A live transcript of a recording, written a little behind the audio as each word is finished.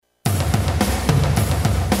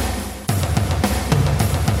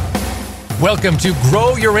Welcome to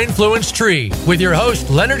Grow Your Influence Tree with your host,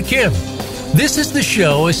 Leonard Kim. This is the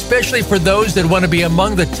show especially for those that want to be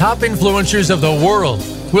among the top influencers of the world.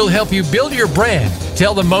 We'll help you build your brand,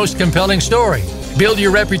 tell the most compelling story, build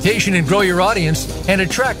your reputation and grow your audience, and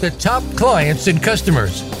attract the top clients and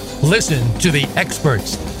customers. Listen to the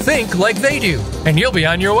experts. Think like they do, and you'll be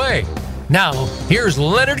on your way. Now, here's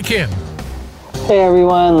Leonard Kim. Hey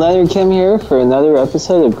everyone, Leonard Kim here for another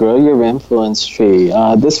episode of Grow Your Influence Tree.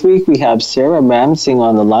 This week we have Sarah Ramsing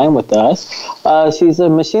on the line with us. She's a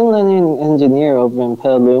machine learning engineer over in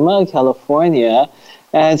Petaluma, California,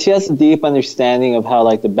 and she has a deep understanding of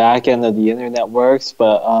how the back end of the internet works,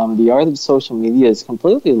 but the art of social media is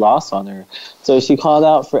completely lost on her. So she called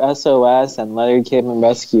out for SOS and Leonard came and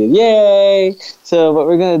rescued. Yay! So what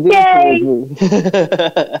we're going to do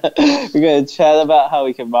is we're going to chat about how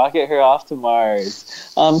we can rocket her off to Mars.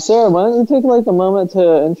 Sarah, why don't you take a moment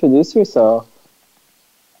to introduce yourself?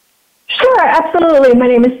 Sure, absolutely. My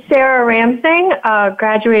name is Sarah Ramsing,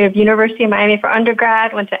 graduated of University of Miami for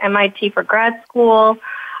undergrad, went to MIT for grad school,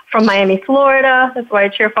 from Miami, Florida. That's why I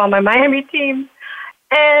cheer for all my Miami teams.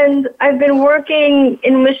 And I've been working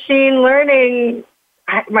in machine learning.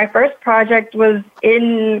 My first project was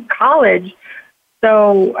in college.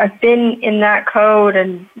 So I've been in that code,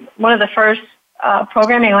 and one of the first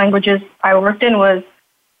programming languages I worked in was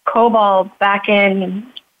COBOL back in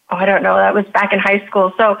that was back in high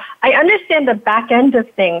school. So I understand the back end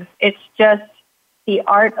of things. It's just the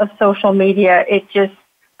art of social media. It just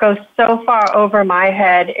goes so far over my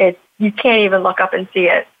head. You can't even look up and see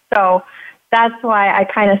it. So that's why I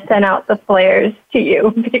kind of sent out the flares to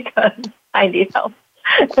you, because I need help.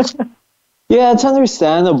 Yeah, it's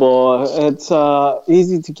understandable. It's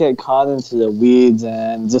easy to get caught into the weeds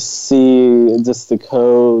and just see just the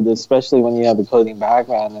code, especially when you have a coding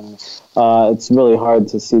background, and it's really hard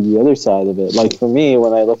to see the other side of it. Like for me,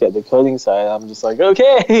 when I look at the coding side, I'm just like,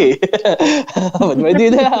 okay, what do I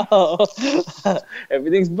do now?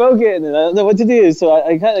 Everything's broken, and I don't know what to do. So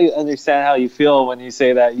I kind of understand how you feel when you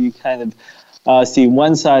say that you kind of see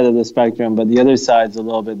one side of the spectrum, but the other side's a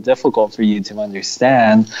little bit difficult for you to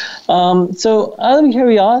understand. So out of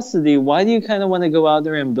curiosity, why do you kind of want to go out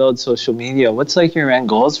there and build social media? What's your end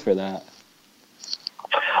goals for that?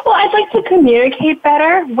 Well, I'd like to communicate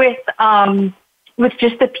better with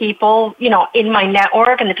just the people, in my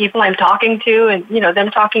network and the people I'm talking to, and,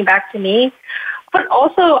 them talking back to me. But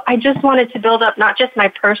also, I just wanted to build up not just my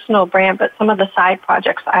personal brand, but some of the side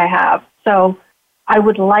projects I have. So I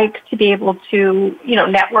would like to be able to,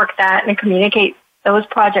 network that and communicate those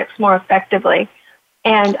projects more effectively.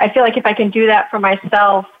 And I feel like if I can do that for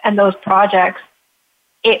myself and those projects,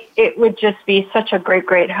 it would just be such a great,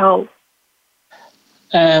 great help.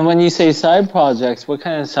 And when you say side projects, what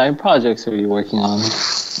kind of side projects are you working on?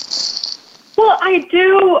 Well, I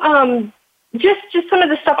do just some of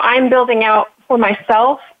the stuff I'm building out for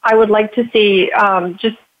myself. I would like to see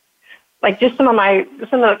just some of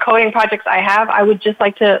the coding projects I have. I would just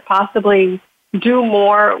like to possibly do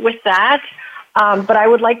more with that. But I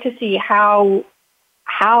would like to see how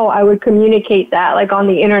I would communicate that, on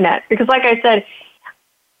the internet. Because like I said,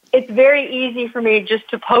 it's very easy for me just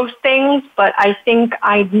to post things, but I think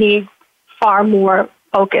I need far more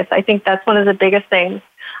focus. I think that's one of the biggest things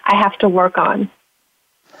I have to work on.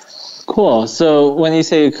 Cool. So when you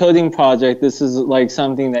say a coding project, this is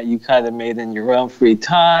something that you kind of made in your own free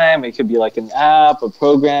time. It could be like an app, a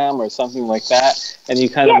program, or something like that, and you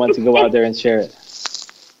kind of want to go out there and share it.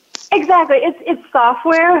 Exactly. It's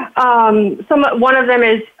software. One of them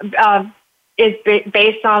is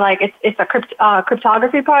based on it's a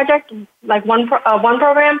cryptography project, one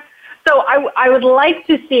program. So I would like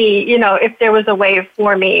to see if there was a way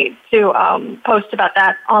for me to post about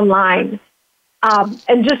that online.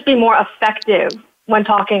 And just be more effective when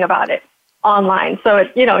talking about it online, so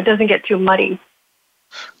it doesn't get too muddy.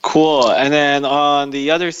 Cool. And then on the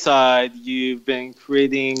other side, you've been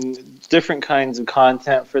creating different kinds of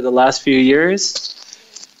content for the last few years.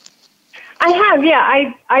 I have,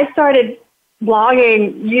 yeah. I started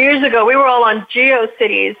blogging years ago. We were all on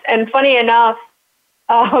GeoCities, and funny enough,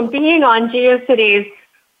 being on GeoCities,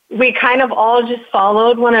 we kind of all just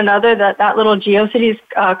followed one another, that little GeoCities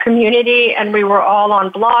community, and we were all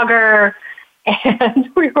on Blogger,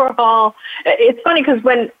 and we were all, it's funny because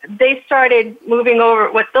when they started moving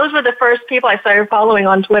over, those were the first people I started following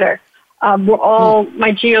on Twitter, were all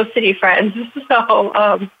my GeoCity friends,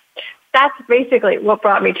 so that's basically what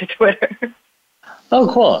brought me to Twitter. Oh,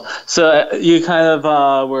 cool. So you kind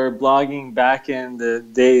of were blogging back in the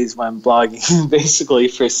days when blogging basically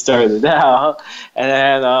first started out, and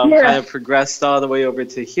then kind of progressed all the way over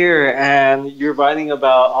to here. And you're writing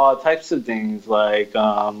about all types of things. Like,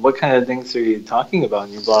 what kind of things are you talking about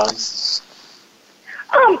in your blogs?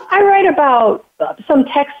 I write about some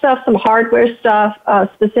tech stuff, some hardware stuff,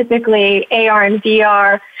 specifically AR and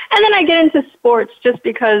VR. And then I get into sports just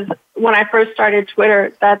because when I first started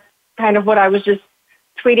Twitter, that's kind of what I was just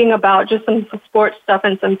tweeting about, just some sports stuff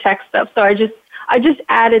and some tech stuff. So I just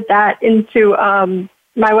added that into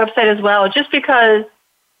my website as well, just because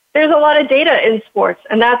there's a lot of data in sports,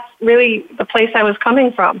 and that's really the place I was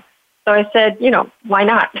coming from. So I said, why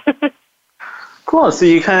not? Cool. So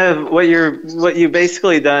you kind of what you've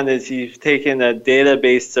basically done is you've taken a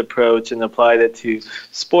data-based approach and applied it to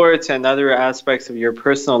sports and other aspects of your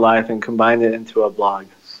personal life and combined it into a blog.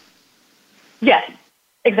 Yes,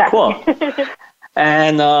 exactly. Cool.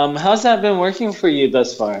 And how's that been working for you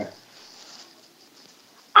thus far?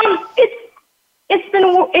 It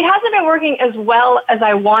hasn't been working as well as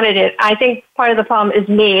I wanted it. I think part of the problem is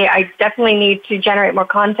me. I definitely need to generate more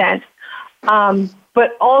content,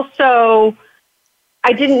 but also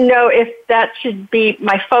I didn't know if that should be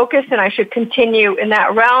my focus and I should continue in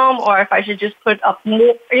that realm, or if I should just put up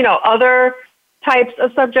more, other types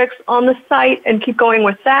of subjects on the site and keep going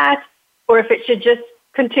with that, or if it should just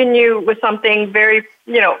continue with something very,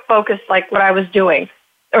 focused like what I was doing,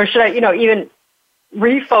 or should I, even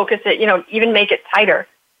refocus it, even make it tighter.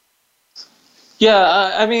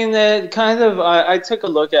 Yeah, I mean, I took a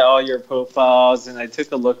look at all your profiles and I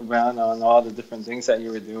took a look around on all the different things that you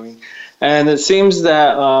were doing. And it seems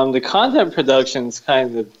that the content production's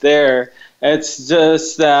kind of there. It's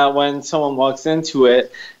just that when someone walks into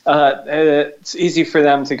it, it's easy for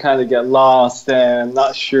them to kind of get lost and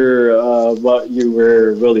not sure what you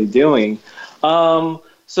were really doing.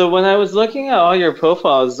 So when I was looking at all your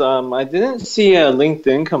profiles, I didn't see a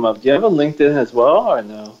LinkedIn come up. Do you have a LinkedIn as well or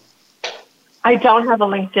no? I don't have a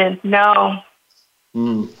LinkedIn, no.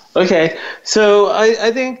 Okay, so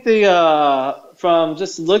I think from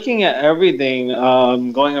just looking at everything,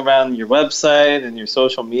 going around your website and your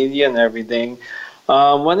social media and everything,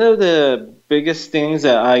 one of the biggest things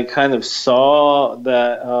that I kind of saw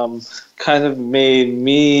that kind of made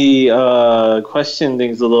me question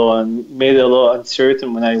things a little and made it a little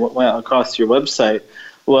uncertain when I went across your website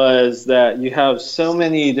was that you have so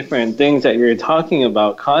many different things that you're talking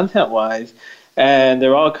about content-wise, and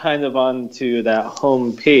they're all kind of onto that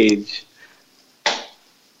home page.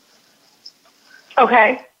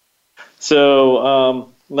 Okay.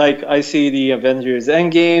 So, like, I see the Avengers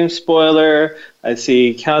Endgame spoiler, I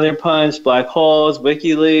see Counterpunch, Black Holes,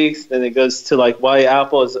 WikiLeaks, then it goes to, like, why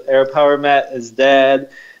Apple's AirPower Mat is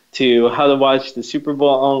dead, to how to watch the Super Bowl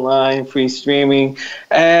online, free streaming.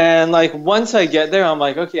 And, like, once I get there, I'm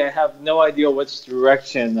like, okay, I have no idea which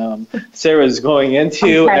direction Sarah's going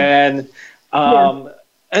into. Okay. And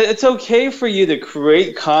it's okay for you to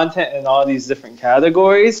create content in all these different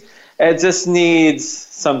categories. It just needs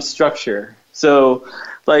some structure. So,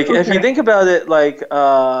 like, if you think about it, like,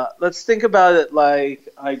 let's think about it like,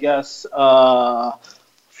 I guess,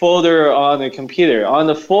 folder on a computer. On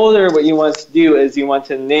the folder, what you want to do is you want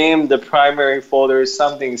to name the primary folder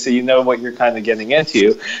something so you know what you're kind of getting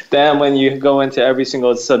into. Then when you go into every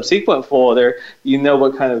single subsequent folder, you know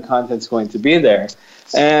what kind of content's going to be there.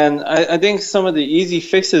 And I think some of the easy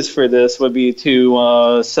fixes for this would be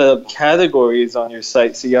to set up categories on your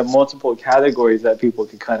site so you have multiple categories that people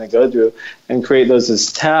can kind of go through and create those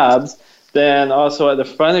as tabs. Then also at the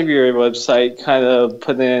front of your website, kind of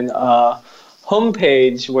put in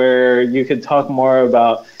homepage where you could talk more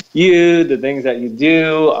about you, the things that you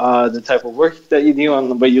do, the type of work that you do,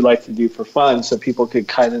 and what you like to do for fun, so people could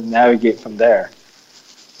kind of navigate from there.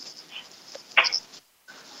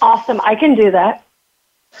 Awesome, I can do that.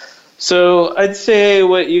 So I'd say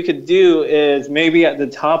what you could do is maybe at the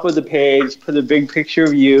top of the page, put a big picture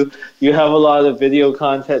of you. You have a lot of video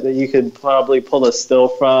content that you could probably pull a still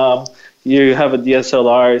from. You have a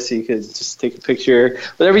DSLR, so you could just take a picture.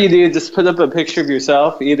 Whatever you do, just put up a picture of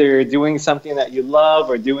yourself, either doing something that you love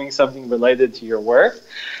or doing something related to your work.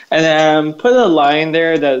 And then put a line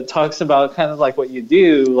there that talks about kind of like what you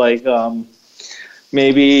do, like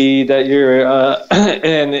maybe that you're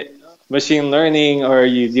in machine learning or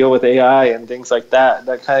you deal with AI and things like that.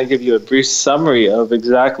 That kind of give you a brief summary of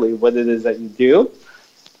exactly what it is that you do.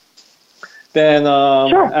 Then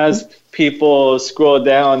as people scroll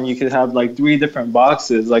down, you could have like 3 different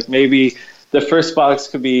boxes. Like maybe the first box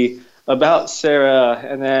could be about Sarah,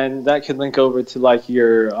 and then that could link over to like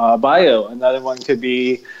your bio. Another one could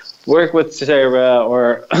be work with Sarah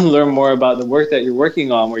or learn more about the work that you're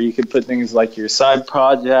working on, where you could put things like your side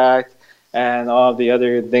project and all the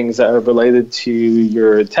other things that are related to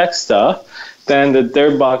your tech stuff, then the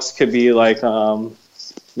third box could be like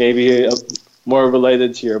maybe more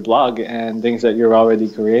related to your blog and things that you're already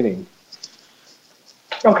creating.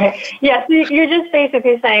 Okay. Yeah, so you're just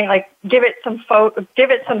basically saying, like, give it some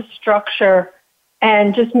structure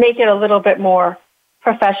and just make it a little bit more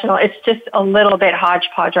professional. It's just a little bit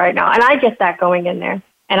hodgepodge right now. And I get that going in there.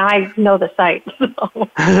 And I know the site. So.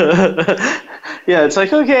 Yeah, it's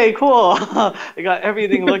like, okay, cool. I got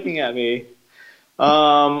everything looking at me.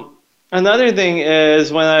 Another thing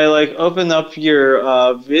is when I like open up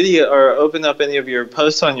your video or open up any of your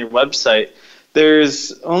posts on your website,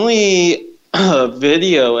 there's only a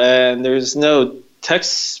video and there's no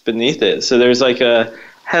text beneath it. So there's like a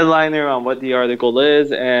headliner on what the article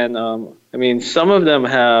is, and I mean some of them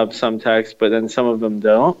have some text, but then some of them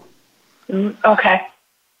don't. Okay.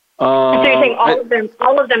 So you're saying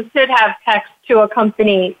all of them should have text to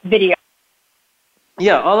accompany video.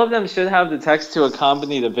 Yeah, all of them should have the text to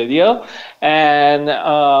accompany the video, and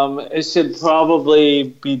it should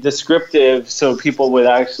probably be descriptive so people would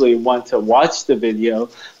actually want to watch the video,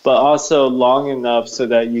 but also long enough so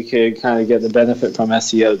that you could kind of get the benefit from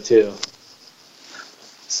SEO too.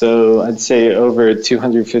 So I'd say over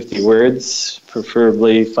 250 words,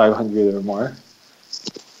 preferably 500 or more.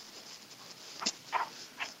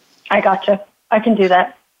 I gotcha. I can do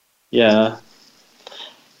that. Yeah.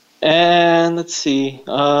 And let's see.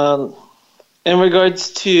 In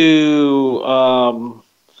regards to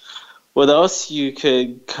what else you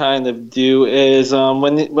could kind of do is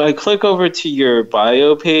when I click over to your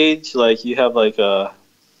bio page, like you have like a,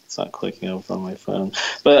 it's not clicking over on my phone,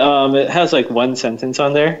 but it has like one sentence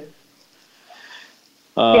on there.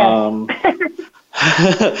 I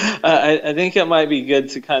think it might be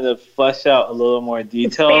good to kind of flesh out a little more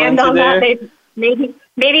detail into there. That,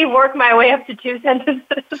 maybe work my way up to 2 sentences.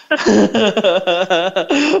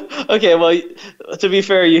 Okay, well, to be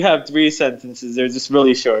fair, you have 3 sentences. They're just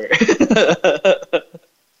really short.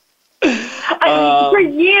 For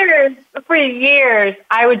years,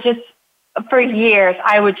 I would just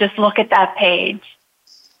look at that page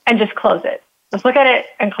and just close it. Just look at it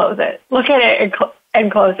and close it. Look at it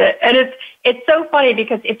and close it. And it's so funny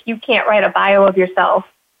because if you can't write a bio of yourself,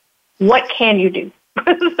 what can you do?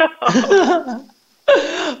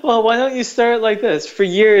 Well, why don't you start like this? For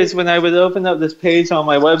years, when I would open up this page on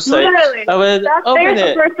my website, literally, I would open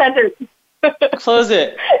it, the first sentence. close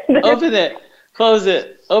it, open it, close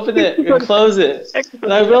it, open it, and close it.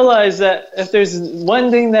 And I realized that if there's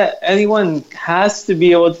one thing that anyone has to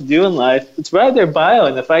be able to do in life, it's write their bio.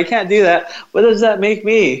 And if I can't do that, what does that make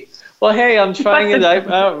me? Well, hey, I'm trying it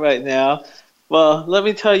out right now. Well, let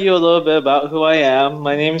me tell you a little bit about who I am.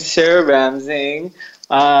 My name is Sarah Ramsing.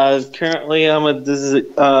 Currently, I'm a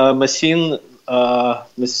machine. I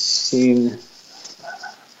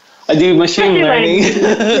do machine learning.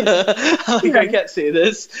 I can't say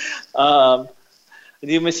this. I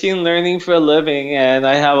do machine learning for a living, and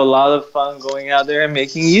I have a lot of fun going out there and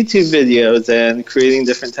making YouTube videos and creating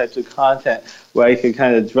different types of content where I could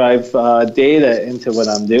kind of drive data into what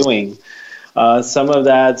I'm doing. Some of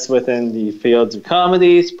that's within the fields of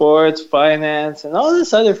comedy, sports, finance, and all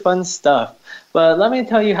this other fun stuff. But let me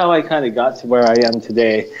tell you how I kind of got to where I am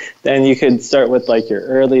today. Then you could start with like your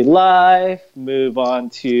early life, move on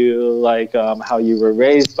to like how you were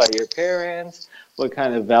raised by your parents, what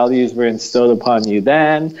kind of values were instilled upon you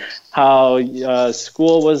then, how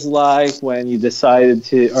school was like when you decided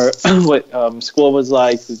to, or what school was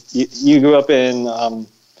like. You grew up in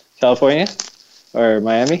California or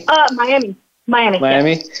Miami? Miami.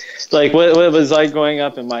 Yeah. Like what it was like growing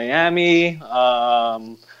up in Miami.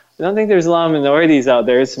 I don't think there's a lot of minorities out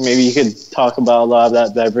there, so maybe you could talk about a lot of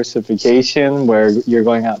that diversification where you're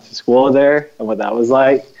going out to school there and what that was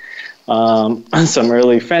like. Some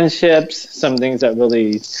early friendships, some things that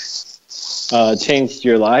really changed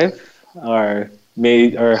your life or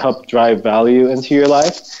helped drive value into your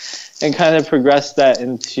life, and kind of progress that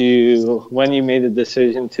into when you made the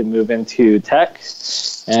decision to move into tech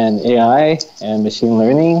and AI and machine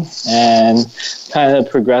learning, and kind of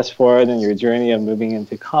progress forward in your journey of moving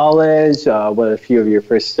into college, what a few of your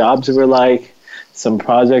first jobs were like, some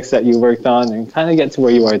projects that you worked on, and kind of get to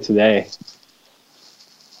where you are today.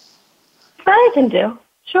 I can do,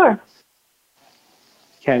 sure.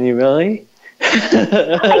 Can you really?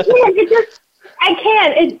 I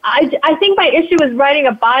can. I think my issue with writing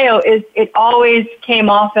a bio is it always came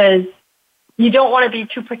off as you don't want to be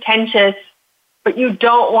too pretentious, but you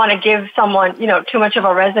don't want to give someone, too much of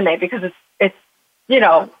a resume because it's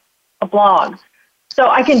a blog. So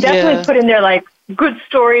I can definitely Yeah. put in there like good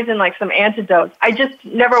stories and like some antidotes. I just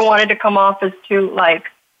never wanted to come off as too like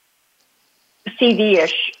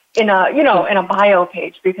CV-ish in a, you know, in a bio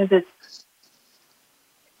page, because it's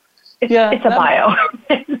a bio.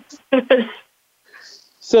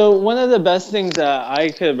 So one of the best things that I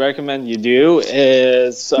could recommend you do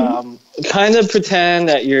is kind of pretend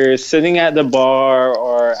that you're sitting at the bar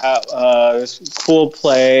or at a cool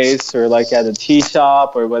place or like at a tea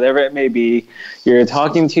shop or whatever it may be. You're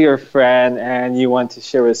talking to your friend and you want to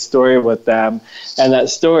share a story with them. And that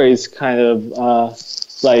story is kind of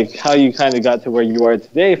like how you kind of got to where you are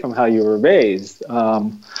today from how you were raised.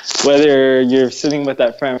 Whether you're sitting with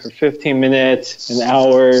that friend for 15 minutes, an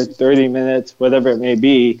hour, 30 minutes, whatever it may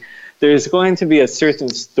be, there's going to be a certain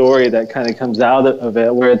story that kind of comes out of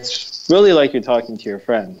it where it's really like you're talking to your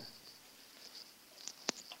friend.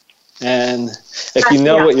 And if you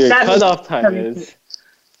know what your cutoff time is,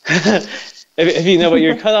 if you know what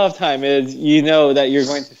your cutoff time is, you know that you're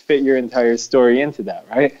going to fit your entire story into that,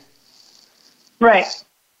 right? Right.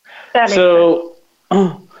 That makes sense.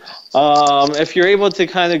 If you're able to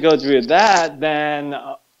kind of go through that, then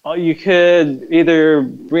you could either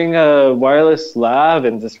bring a wireless lav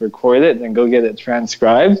and just record it and go get it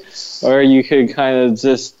transcribed, or you could kind of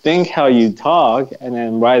just think how you talk and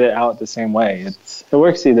then write it out the same way. It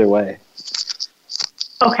works either way.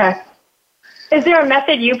 Okay. Is there a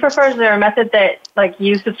method you prefer? Is there a method that like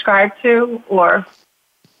you subscribe to, or?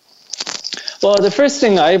 Well, the first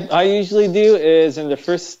thing I usually do is in the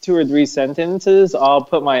first 2 or 3 sentences, I'll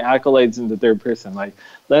put my accolades in the third person. Like,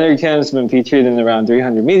 Leonard Kim's been featured in around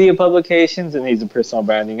 300 media publications, and he's a personal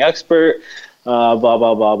branding expert, blah, blah,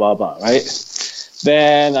 blah, blah, blah, right?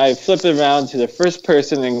 Then I flip it around to the first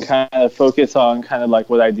person and kind of focus on kind of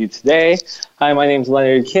like what I do today. Hi, my name's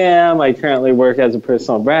Leonard Kim. I currently work as a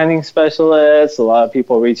personal branding specialist. A lot of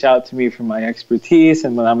people reach out to me for my expertise,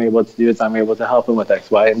 and what I'm able to do is I'm able to help them with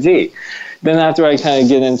X, Y, and Z. Then after I kind of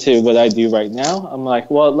get into what I do right now, I'm like,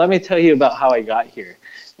 well, let me tell you about how I got here.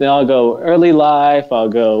 Then I'll go early life. I'll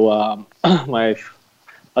go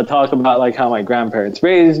I'll talk about like how my grandparents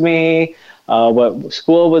raised me, what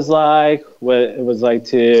school was like, what it was like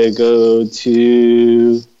to go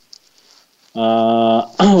to,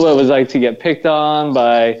 what it was like to get picked on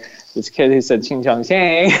by this kid who said "Ching Chong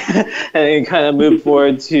Shang," and then kind of moved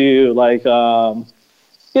forward to like,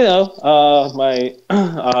 my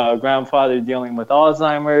grandfather dealing with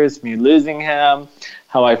Alzheimer's, me losing him,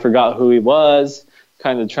 how I forgot who he was,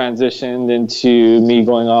 kind of transitioned into me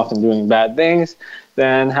going off and doing bad things,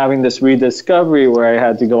 then having this rediscovery where I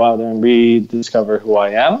had to go out there and rediscover who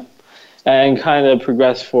I am, and kind of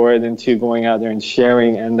progress forward into going out there and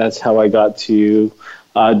sharing, and that's how I got to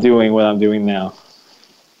doing what I'm doing now.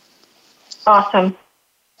 Awesome.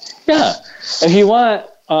 Yeah. If you want,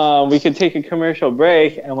 we could take a commercial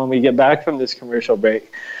break, and when we get back from this commercial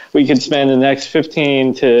break, we could spend the next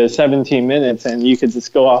 15 to 17 minutes, and you could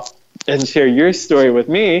just go off and share your story with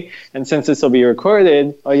me. And since this will be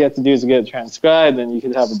recorded, all you have to do is get it transcribed, and you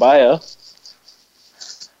could have a bio.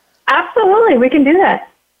 Absolutely, we can do that.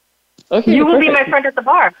 Okay, you will be my friend at the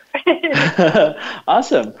bar.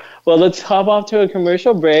 Awesome. Well, let's hop off to a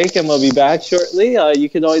commercial break, and we'll be back shortly. You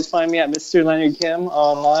can always find me at Mr. Leonard Kim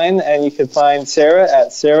online, and you can find Sarah at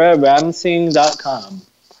sarahramsing.com.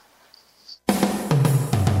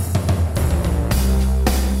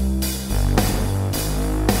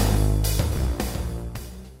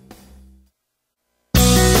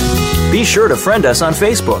 Be sure to friend us on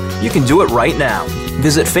Facebook. You can do it right now.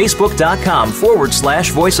 Visit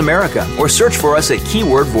facebook.com/Voice America or search for us at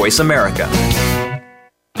keyword Voice America.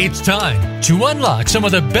 It's time to unlock some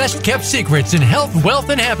of the best-kept secrets in health, wealth,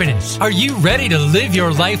 and happiness. Are you ready to live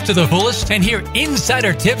your life to the fullest and hear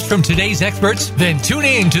insider tips from today's experts? Then tune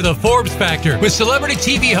in to The Forbes Factor with celebrity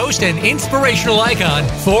TV host and inspirational icon,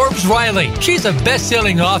 Forbes Riley. She's a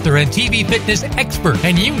best-selling author and TV fitness expert,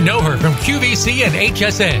 and you know her from QVC and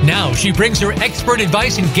HSN. Now she brings her expert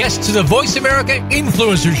advice and guests to the Voice America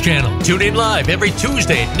Influencers channel. Tune in live every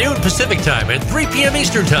Tuesday at noon Pacific Time and 3 p.m.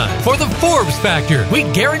 Eastern Time for The Forbes Factor. We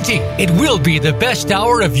guarantee it will be the best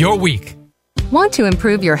hour of your week. Want to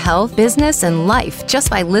improve your health, business, and life just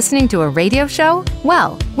by listening to a radio show?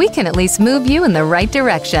 Well, we can at least move you in the right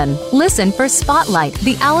direction. Listen for Spotlight,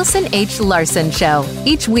 the Allison H. Larson Show.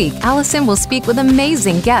 Each week, Allison will speak with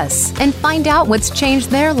amazing guests and find out what's changed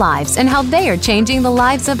their lives and how they are changing the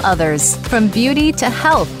lives of others. From beauty to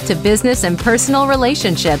health to business and personal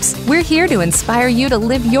relationships, we're here to inspire you to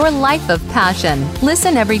live your life of passion.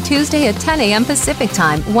 Listen every Tuesday at 10 a.m. Pacific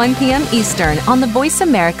Time, 1 p.m. Eastern on the Voice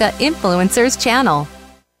America Influencers channel.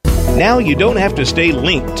 Now you don't have to stay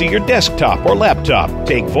linked to your desktop or laptop.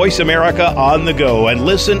 Take Voice America on the go and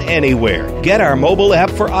listen anywhere. Get our mobile app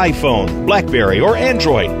for iPhone, BlackBerry, or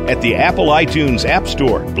Android at the Apple iTunes App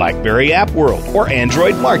Store, BlackBerry App World, or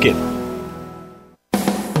Android Market.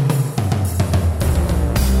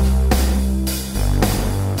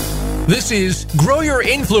 This is Grow Your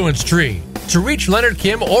Influence Tree. To reach Leonard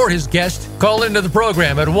Kim or his guest, call into the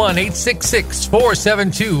program at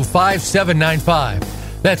 1-866-472-5795.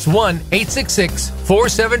 That's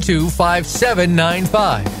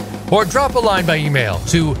 1-866-472-5795. Or drop a line by email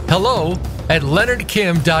to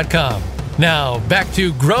hello@leonardkim.com. Now, back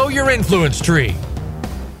to Grow Your Influence Tree.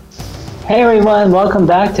 Hey everyone, welcome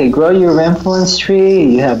back to Grow Your Influence Tree.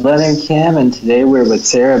 You have Leonard Kim, and today we're with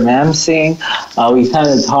Sarah Ramsing. We kind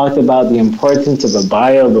of talked about the importance of a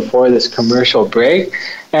bio before this commercial break.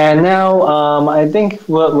 And now I think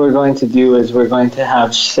what we're going to do is we're going to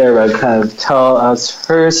have Sarah kind of tell us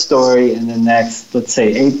her story in the next, let's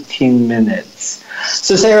say, 18 minutes.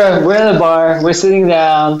 So Sarah, we're at a bar, we're sitting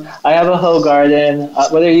down, I have a Hoegaarden.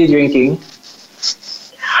 What are you drinking?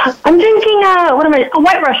 I'm drinking, a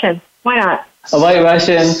White Russian. Why not? A White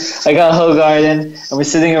Russian, I got a Hoegaarden, and we're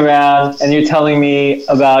sitting around, and you're telling me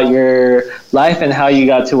about your life and how you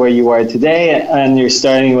got to where you are today, and you're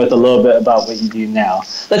starting with a little bit about what you do now.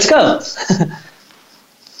 Let's go!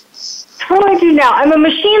 What do I do now? I'm a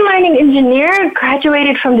machine learning engineer,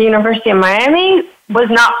 graduated from the University of Miami, was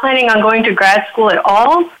not planning on going to grad school at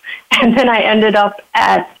all, and then I ended up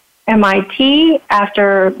at MIT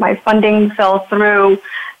after my funding fell through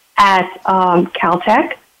at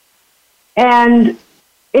Caltech. And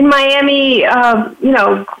in Miami,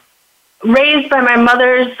 raised by my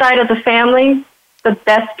mother's side of the family, the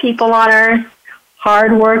best people on earth,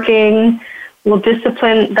 hardworking, will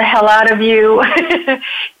discipline the hell out of you.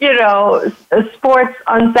 Sports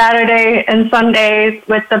on Saturday and Sundays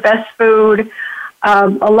with the best food, a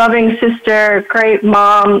loving sister, great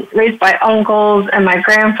mom, raised by uncles and my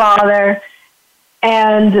grandfather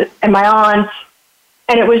and my aunt.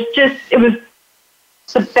 And it was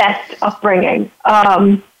the best upbringing.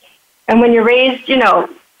 And when you're raised,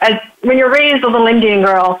 when you're raised a little Indian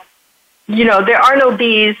girl, there are no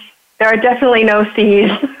B's. There are definitely no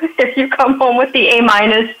C's. If you come home with the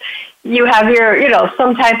A-, you have your,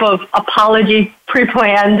 some type of apology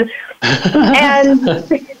pre-planned. And me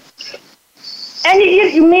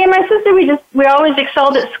and my sister, we always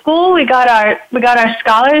excelled at school. We got our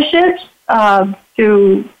scholarships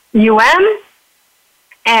to UM.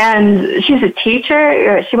 And she's a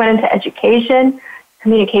teacher. She went into education,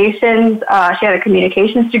 communications. She had a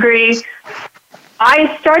communications degree.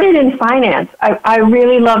 I started in finance. I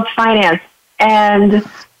really loved finance, and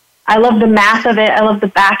I loved the math of it. I loved the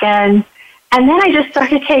back end. And then I just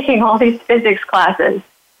started taking all these physics classes.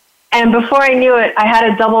 And before I knew it, I had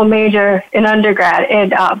a double major in undergrad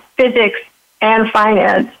in physics and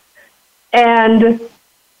finance. And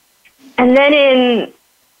then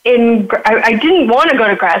I didn't want to go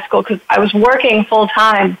to grad school because I was working full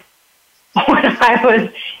time when I was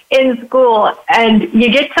in school. And you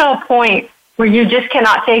get to a point where you just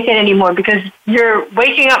cannot take it anymore because you're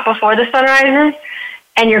waking up before the sun rises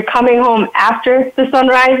and you're coming home after the sun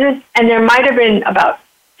rises. And there might have been about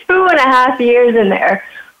 2.5 years in there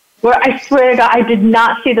where I swear to God, I did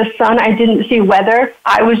not see the sun. I didn't see weather.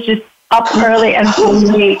 I was just up early and home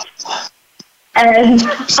late. And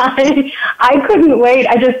I couldn't wait.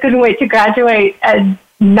 I just couldn't wait to graduate and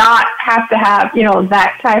not have to have,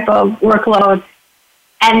 that type of workload.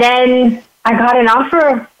 And then I got an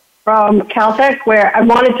offer from Caltech where I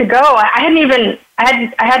wanted to go. I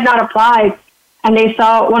had not applied, and they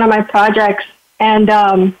saw one of my projects, and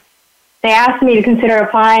they asked me to consider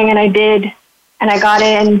applying, and I did, and I got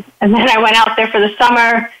in. And then I went out there for the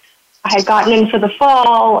summer. I had gotten in for the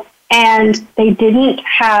fall. And they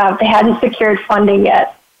hadn't secured funding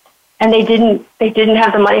yet. And they didn't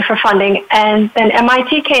have the money for funding. And then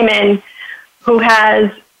MIT came in, who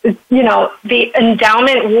has, the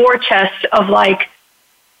endowment war chest of like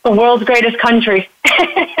the world's greatest country.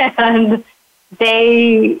 And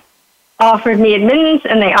they offered me admittance,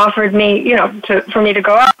 and they offered me, for me to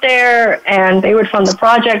go out there, and they would fund the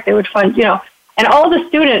project. They would fund, and all the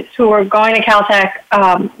students who were going to Caltech,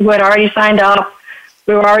 who had already signed up,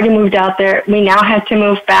 we were already moved out there. We now had to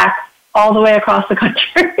move back all the way across the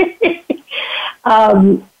country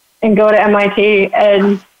and go to MIT.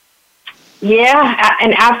 And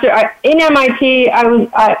and in MIT,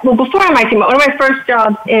 before MIT, one of my first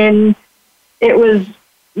jobs it was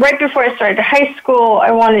right before I started high school. I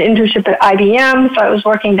wanted an internship at IBM, so I was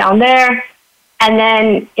working down there. And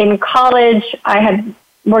then in college, I had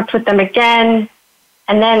worked with them again.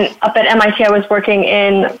 And then up at MIT, I was working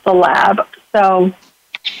in the lab. So,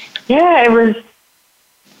 yeah, it was...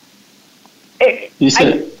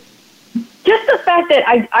 just the fact that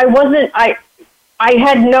I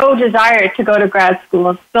had no desire to go to grad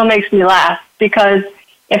school still makes me laugh, because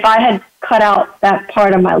if I had cut out that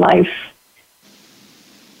part of my life,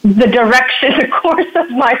 the direction, the course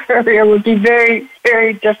of my career would be very,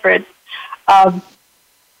 very different.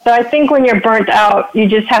 So I think when you're burnt out, you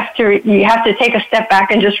have to take a step back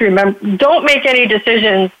and just remember, don't make any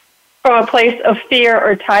decisions from a place of fear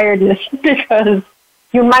or tiredness, because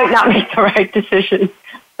you might not make the right decision.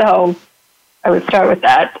 So I would start with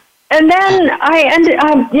that. And then I ended,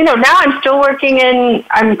 now I'm still working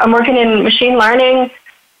I'm working in machine learning.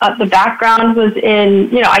 The background was in,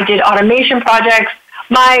 I did automation projects.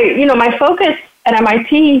 My focus at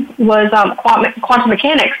MIT was quantum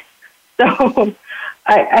mechanics. So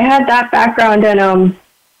I had that background, and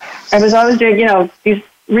I was always doing, these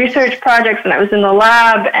research projects, and I was in the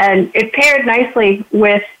lab, and it paired nicely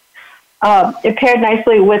with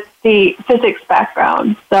the physics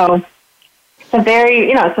background. So it's a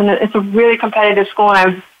very, it's a really competitive school,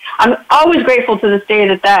 and I'm always grateful to this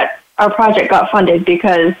day that our project got funded,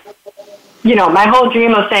 because my whole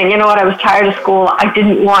dream of saying, I was tired of school, I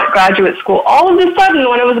didn't want graduate school. All of a sudden,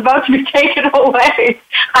 when it was about to be taken away,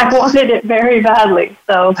 I wanted it very badly.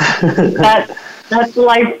 So that's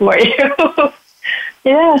life for you.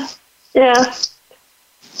 Yeah.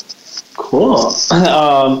 Cool.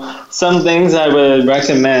 Some things I would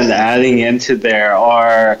recommend adding into there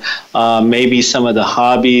are maybe some of the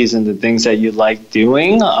hobbies and the things that you like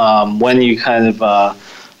doing when you kind of...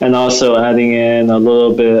 and also adding in a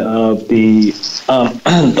little bit of the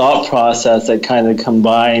thought process that kind of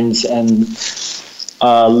combines and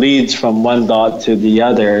leads from one thought to the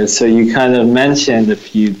other. So you kind of mentioned a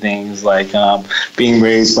few things like being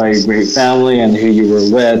raised by a great family and who you were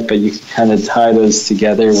with, but you can kind of tie those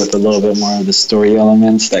together with a little bit more of the story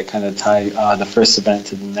elements that kind of tie the first event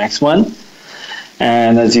to the next one.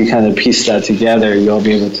 And as you kind of piece that together, you'll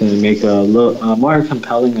be able to make a little more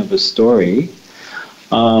compelling of a story.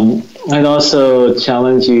 I'd also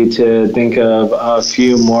challenge you to think of a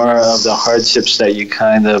few more of the hardships that you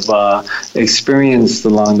kind of experienced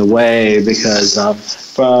along the way, because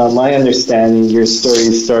from my understanding, your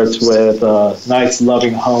story starts with a nice,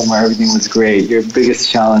 loving home where everything was great. Your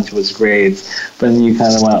biggest challenge was grades, but then you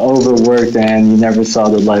kind of went overworked and you never saw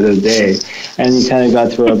the light of day. And you kind of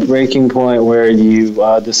got to a breaking point where you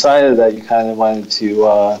decided that you kind of wanted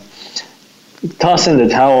to toss in the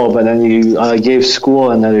towel, but then you gave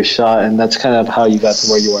school another shot, and that's kind of how you got to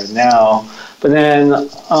where you are now. But then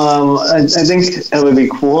I think it would be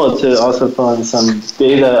cool to also fill in some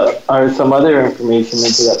data or some other information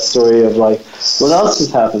into that story of like, what else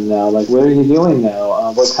has happened now? Like, what are you doing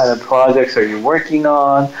now? What kind of projects are you working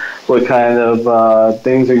on? What kind of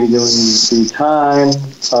things are you doing in your free time?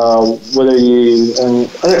 What are you, and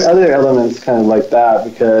other elements kind of like that,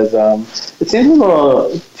 because it seems a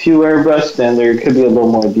little too airbrushed, and there could be a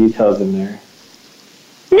little more details in there.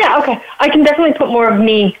 Yeah, okay. I can definitely put more of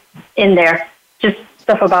me in there. Just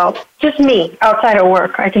stuff about just me outside of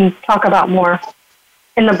work. I can talk about more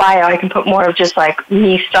in the bio. I can put more of just like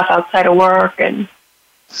me stuff outside of work and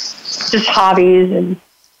just hobbies and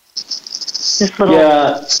just little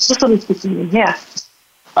yeah.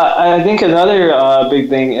 I think another big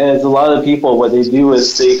thing is a lot of people, what they do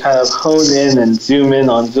is they kind of hone in and zoom in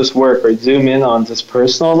on just work or zoom in on just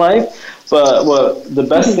personal life. But what the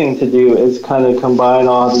best thing to do is kind of combine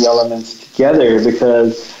all the elements together,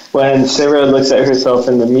 because when Sarah looks at herself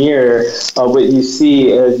in the mirror, what you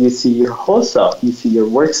see is you see your whole self. You see your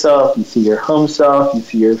work self, you see your home self, you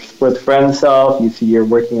see your with friend self, you see your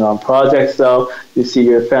working on project self, you see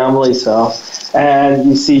your family self, and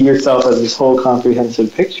you see yourself as this whole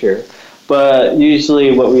comprehensive picture. But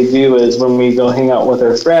usually what we do is when we go hang out with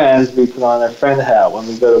our friends, we put on our friend hat. When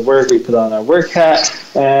we go to work, we put on our work hat.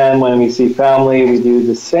 And when we see family, we do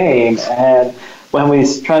the same. And when we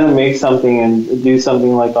try to make something and do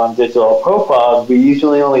something like on digital profiles, we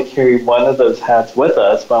usually only carry one of those hats with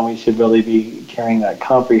us, when we should really be carrying that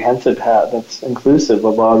comprehensive hat that's inclusive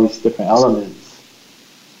of all these different elements.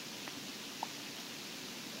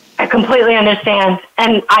 I completely understand,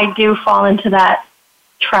 and I do fall into that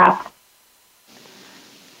trap.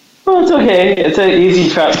 Well, it's okay. It's an easy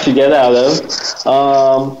trap to get out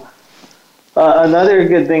of. Another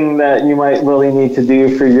good thing that you might really need to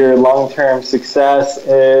do for your long-term success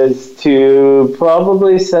is to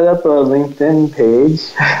probably set up a LinkedIn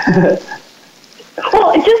page.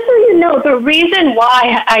 Well, just so you know, the reason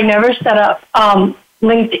why I never set up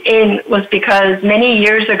LinkedIn was because many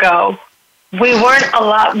years ago, we weren't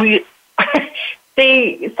allowed,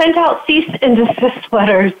 they sent out cease and desist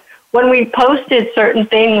letters when we posted certain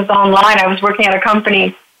things online. I was working at a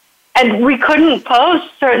company, and we couldn't post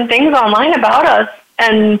certain things online about us.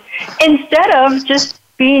 And instead of just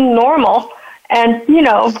being normal and,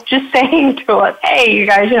 just saying to us, hey, you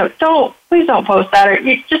guys, please don't post that, or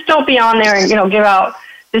you just don't be on there and, give out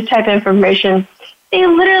this type of information, they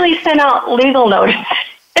literally sent out legal notices.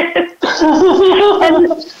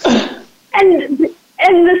 and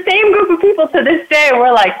the same group of people to this day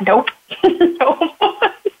were like, nope, no.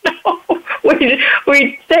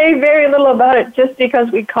 We say very little about it just because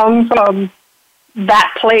we come from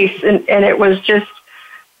that place, and it was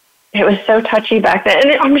so touchy back then,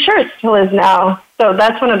 and I'm sure it still is now. So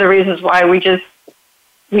that's one of the reasons why we have,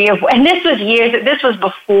 and this was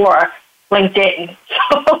before LinkedIn.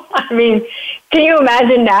 So, I mean, can you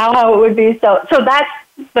imagine now how it would be? So that's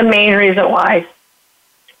the main reason why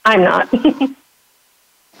I'm not.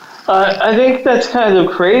 I think that's kind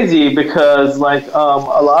of crazy because, a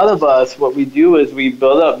lot of us, what we do is we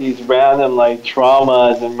build up these random,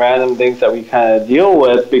 traumas and random things that we kind of deal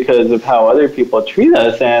with because of how other people treat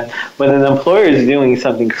us. And when an employer is doing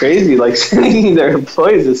something crazy, like sending their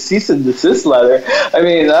employees a cease and desist letter, I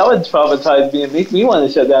mean, that would traumatize me and make me want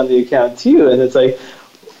to shut down the account too. And it's like,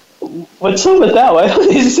 what's up with that? Why don't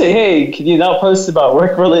they say, hey, can you not post about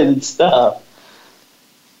work-related stuff?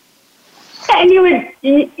 And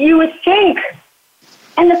you would think,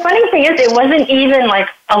 and the funny thing is, it wasn't even like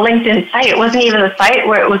a LinkedIn site. It wasn't even a site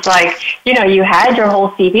where it was like, you had your whole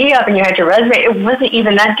CV up and you had your resume. It wasn't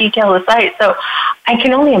even that detailed a site. So I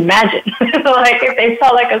can only imagine, if they saw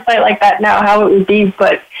like a site like that now, how it would be.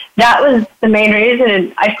 But that was the main reason,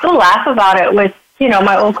 and I still laugh about it with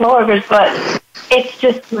my old coworkers. But it's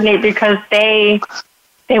just funny because they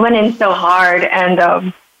went in so hard,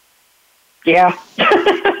 and yeah.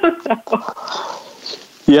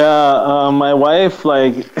 Yeah, my wife,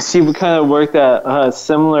 she kind of worked at a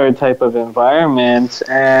similar type of environment,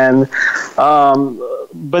 and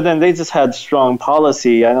but then they just had strong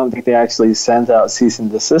policy. I don't think they actually sent out cease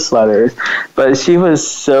and desist letters, but she was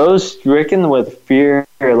so stricken with fear.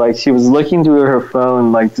 She was looking through her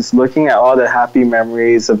phone, just looking at all the happy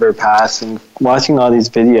memories of her past and watching all these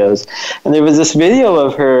videos. And there was this video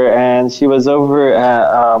of her, and she was over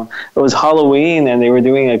at, it was Halloween, and they were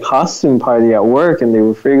doing a costume party at work, and they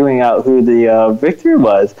were figuring out who the victor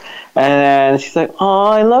was. And she's like, oh,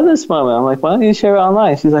 I love this moment. I'm like, why don't you share it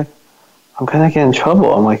online? She's like, I'm going to get in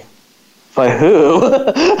trouble. I'm like, by who?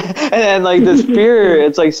 And then this fear,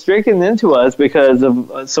 it's stricken into us because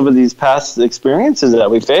of some of these past experiences that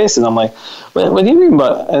we face. And I'm like, what do you mean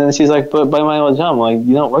by? And then she's like, but by my old job. I'm like,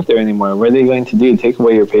 you don't work there anymore. What are they going to do? Take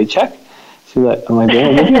away your paycheck? She's like, I'm like, they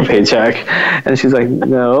don't give you a paycheck. And she's like,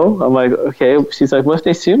 no. I'm like, okay. She's like, what if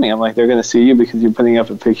they sue me? I'm like, they're going to sue you because you're putting up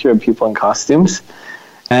a picture of people in costumes.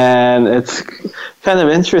 And it's kind of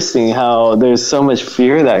interesting how there's so much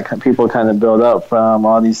fear that people kind of build up from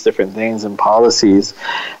all these different things and policies.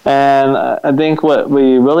 And I think what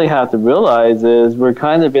we really have to realize is we're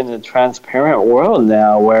kind of in a transparent world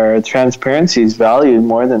now where transparency is valued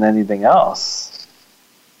more than anything else.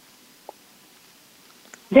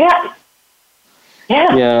 Yeah.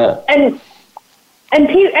 And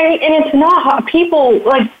it's not people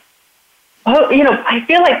I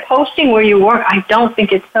feel like posting where you work, I don't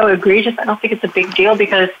think it's so egregious. I don't think it's a big deal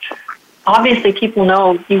because obviously people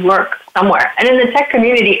know you work somewhere. And in the tech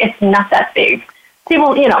community, it's not that big.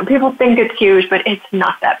 People think it's huge, but it's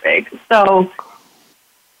not that big. So,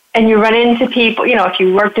 and you run into people, if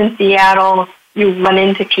you worked in Seattle, you run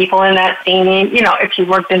into people in that scene. If you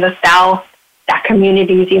worked in the South, that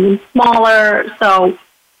community is even smaller. So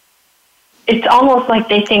it's almost like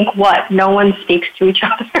they think, no one speaks to each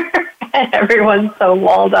other. And everyone's so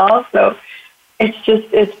walled off, so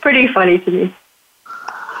it's pretty funny to me.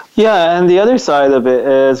 Yeah, and the other side of it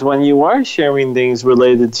is when you are sharing things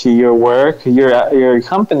related to your work, your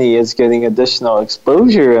company is getting additional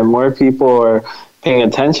exposure, and more people are paying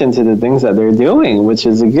attention to the things that they're doing, which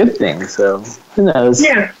is a good thing. So who knows?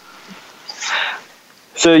 Yeah.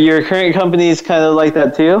 So your current company is kind of like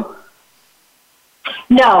that too?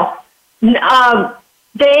 No,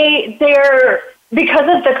 they're. Because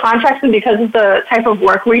of the contracts and because of the type of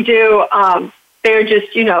work we do, they're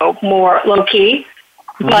just, more low key.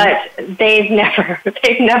 Mm-hmm. But they've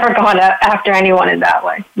never gone after anyone in that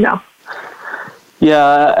way. No.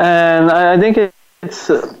 Yeah, and I think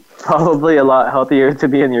it's probably a lot healthier to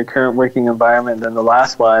be in your current working environment than the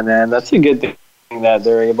last one, and that's a good thing that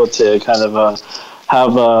they're able to kind of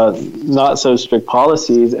have not so strict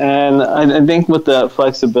policies. And I think with that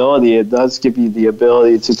flexibility, it does give you the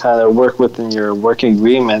ability to kind of work within your work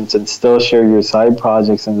agreements and still share your side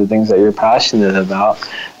projects and the things that you're passionate about,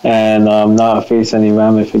 and not face any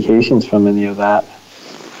ramifications from any of that.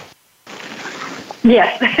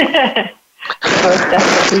 Yes. Most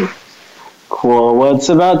definitely. Cool. Well, it's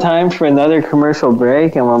about time for another commercial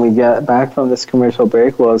break, and when we get back from this commercial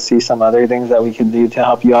break, we'll see some other things that we can do to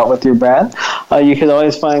help you out with your brand. You can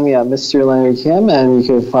always find me at Mr. Leonard Kim, and you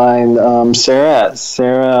can find Sarah at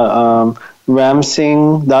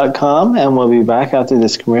sarahramsing.com, and we'll be back after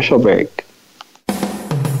this commercial break.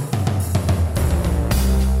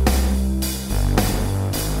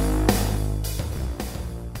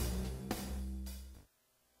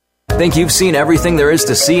 Think you've seen everything there is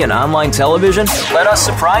to see in online television? Let us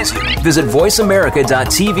surprise you. Visit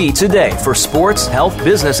voiceamerica.tv today for sports, health,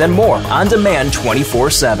 business, and more on demand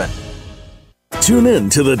 24/7. Tune in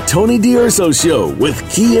to the Tony D'Urso Show with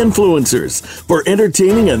key influencers for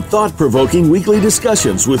entertaining and thought-provoking weekly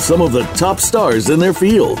discussions with some of the top stars in their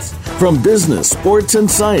fields. From business, sports, and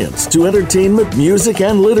science to entertainment, music,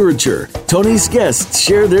 and literature, Tony's guests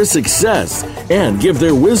share their success and give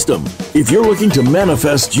their wisdom. If you're looking to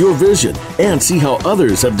manifest your vision and see how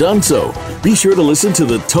others have done so, be sure to listen to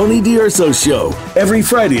the Tony D'Urso Show every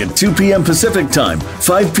Friday at 2 p.m. Pacific Time,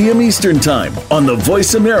 5 p.m. Eastern Time on the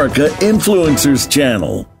Voice America Influencers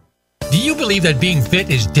channel. Do you believe that being fit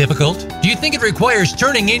is difficult? Do you think it requires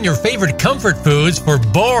turning in your favorite comfort foods for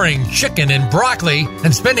boring chicken and broccoli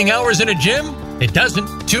and spending hours in a gym? It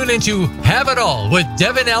doesn't. Tune into Have It All with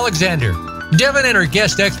Devin Alexander. Devin and her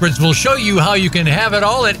guest experts will show you how you can have it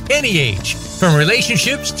all at any age, from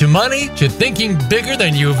relationships to money to thinking bigger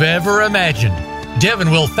than you've ever imagined.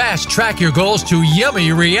 Devin will fast-track your goals to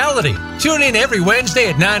yummy reality. Tune in every Wednesday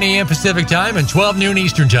at 9 a.m. Pacific Time and 12 noon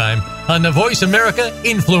Eastern Time on the Voice America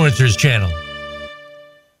Influencers channel.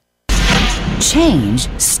 Change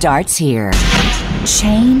starts here.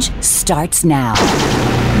 Change starts now.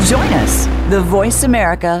 Join us, the Voice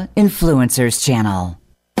America Influencers channel.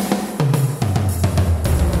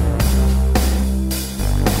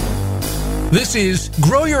 This is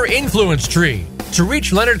Grow Your Influence Tree. To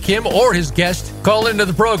reach Leonard Kim or his guest, call into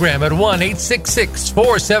the program at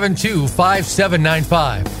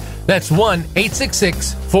 1-866-472-5795. That's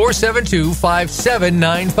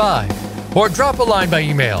 1-866-472-5795. Or drop a line by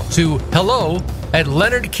email to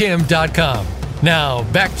hello@leonardkim.com. Now,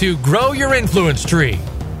 back to Grow Your Influence Tree.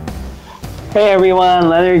 Hey everyone,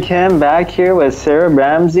 Leonard Kim back here with Sarah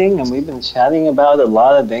Ramsing, and we've been chatting about a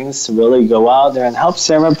lot of things to really go out there and help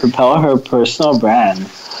Sarah propel her personal brand.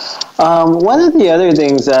 One of the other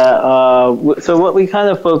things that, so what we kind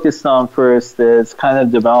of focused on first is kind of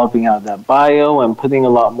developing out that bio and putting a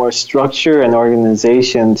lot more structure and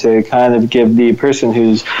organization to kind of give the person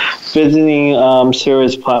who's visiting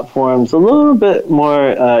Sarah's platforms a little bit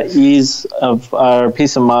more ease of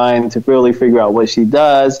peace of mind to really figure out what she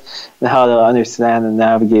does and how to understand and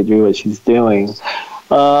navigate through what she's doing.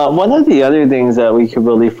 One of the other things that we could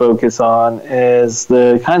really focus on is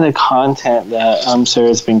the kind of content that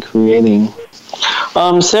Sarah's been creating.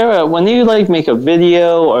 Sarah, when you make a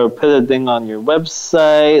video or put a thing on your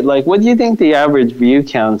website, what do you think the average view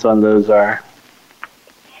counts on those are?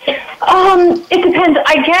 It depends.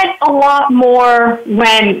 I get a lot more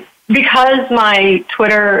because my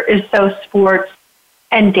Twitter is so sports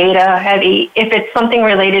and data heavy. If it's something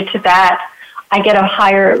related to that, I get a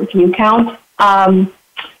higher view count.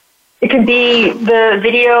 It can be, the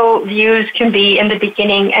video views can be in the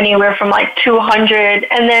beginning anywhere from 200,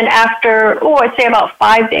 and then after, I'd say about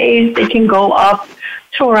 5 days, they can go up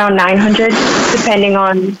to around 900, depending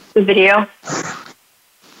on the video.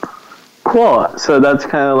 Cool. So that's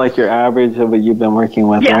kind of your average of what you've been working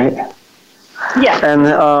with, right? Yeah. And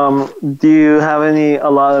do you have a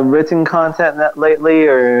lot of written content lately,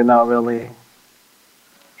 or not really?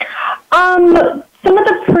 Some of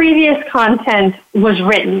the previous content was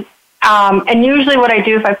written. And usually what I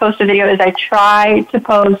do if I post a video is I try to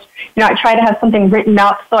post, I try to have something written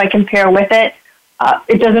up so I can pair with it.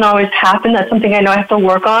 It doesn't always happen. That's something I know I have to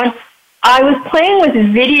work on. I was playing with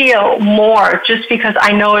video more just because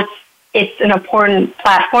I know it's an important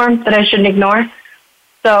platform that I shouldn't ignore.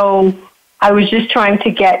 So I was just trying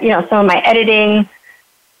to get, some of my editing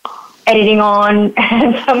on,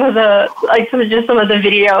 and some of the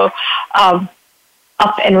video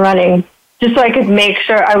up and running, just so I could make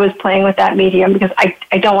sure I was playing with that medium, because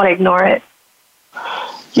I don't want to ignore it.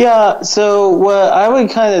 Yeah, so what I would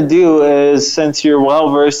kind of do is, since you're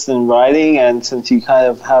well-versed in writing and since you kind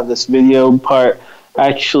of have this video part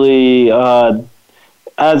actually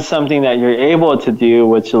as something that you're able to do,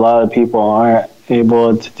 which a lot of people aren't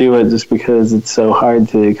able to do it just because it's so hard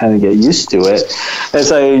to kind of get used to it,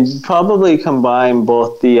 is I probably combine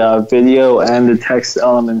both the video and the text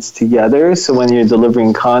elements together. So when you're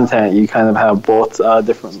delivering content, you kind of have both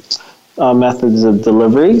different methods of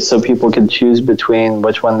delivery, so people can choose between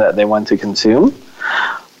which one that they want to consume.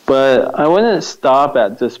 But I wouldn't stop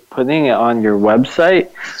at just putting it on your website.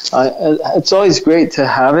 It's always great to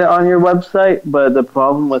have it on your website, but the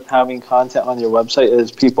problem with having content on your website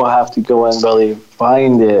is people have to go and really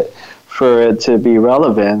find it for it to be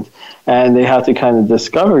relevant, and they have to kind of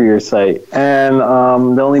discover your site. And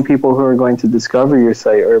the only people who are going to discover your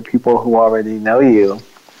site are people who already know you.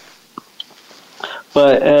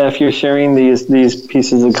 But if you're sharing these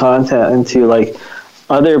pieces of content into like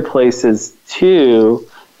other places too,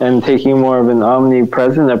 and taking more of an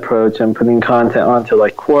omnipresent approach and putting content onto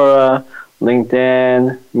like Quora,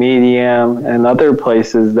 LinkedIn, Medium, and other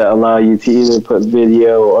places that allow you to either put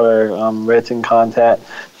video or written content,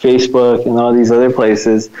 Facebook and all these other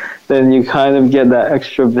places, then you kind of get that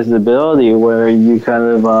extra visibility where you kind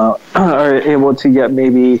of are able to get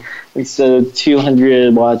maybe, instead of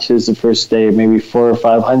 200 watches the first day, maybe 400 or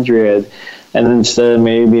 500, and instead of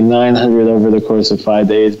maybe 900 over the course of 5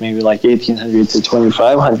 days, maybe like 1,800 to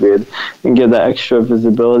 2,500, and get that extra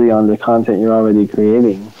visibility on the content you're already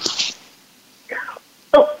creating.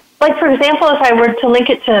 So, like for example, if I were to link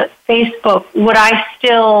it to Facebook, would I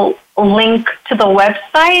still link to the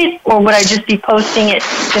website, or would I just be posting it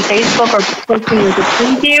to Facebook or posting it as a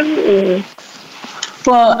preview?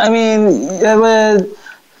 Well, I mean, it would.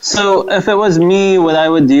 So if it was me, what I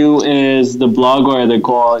would do is the blog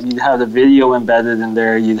article, you'd have the video embedded in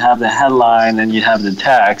there, you'd have the headline, and you'd have the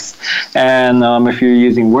text. And if you're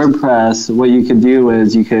using WordPress, what you could do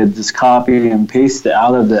is you could just copy and paste it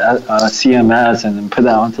out of the CMS and then put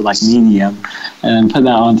that onto like Medium and then put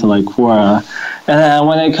that onto like Quora. And then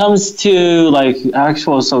when it comes to like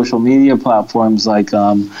actual social media platforms like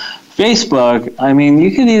Facebook, I mean, you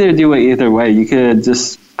could either do it either way. You could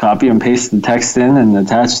just copy and paste the text in and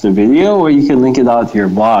attach the video, or you can link it out to your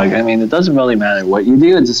blog. I mean, it doesn't really matter what you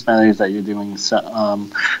do. It just matters that you're doing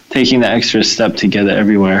taking the extra step to get it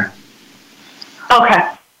everywhere. Okay.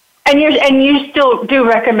 And you still do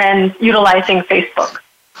recommend utilizing Facebook?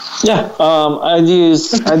 Yeah.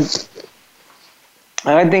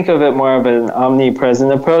 I think of it more of an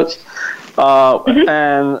omnipresent approach.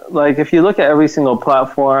 And like if you look at every single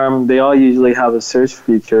platform, they all usually have a search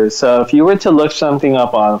feature. So if you were to look something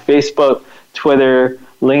up on Facebook, Twitter,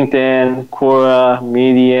 LinkedIn, Quora,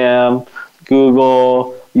 Medium,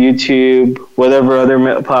 Google, YouTube, whatever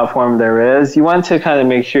other platform there is, you want to kind of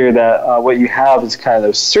make sure that what you have is kind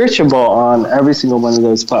of searchable on every single one of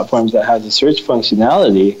those platforms that has a search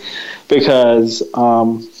functionality, because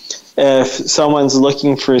if someone's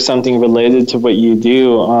looking for something related to what you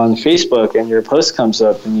do on Facebook and your post comes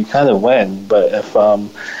up, then you kind of win. But if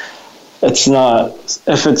it's not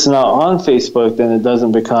on Facebook, then it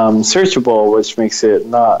doesn't become searchable, which makes it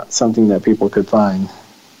not something that people could find.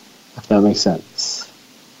 If that makes sense.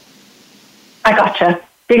 I gotcha.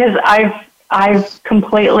 Because I've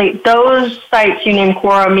completely, those sites you named,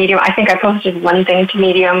 Quora, Medium, I think I posted one thing to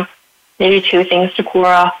Medium, maybe two things to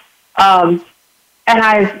Quora. And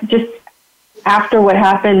I've just, after what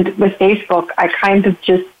happened with Facebook, I kind of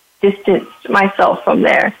just distanced myself from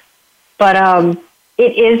there. But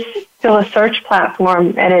it is still a search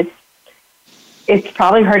platform, and it's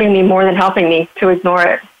probably hurting me more than helping me to ignore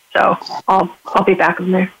it. So I'll be back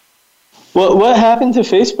on there. What happened to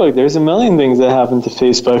Facebook? There's a million things that happened to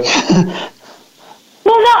Facebook.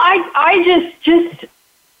 Well, no, I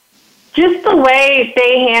just the way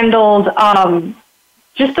they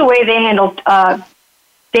handled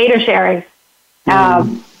data sharing,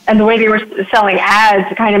 and the way they were selling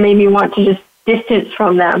ads kind of made me want to just distance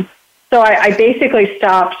from them. So I basically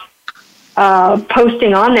stopped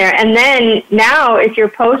posting on there. And then now, if you're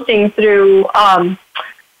posting through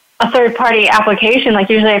a third-party application, like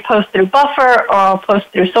usually I post through Buffer or I'll post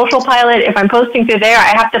through Social Pilot. If I'm posting through there,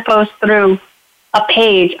 I have to post through a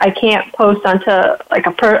page. I can't post onto like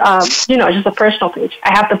just a personal page.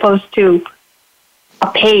 I have to post to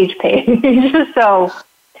a page. So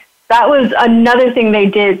that was another thing they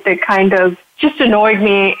did that kind of just annoyed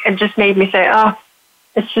me and just made me say, oh,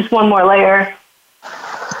 it's just one more layer.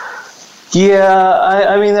 Yeah,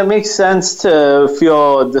 I mean, it makes sense to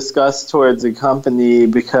feel disgust towards a company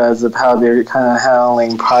because of how they're kind of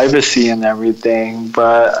handling privacy and everything.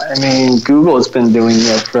 But, I mean, Google has been doing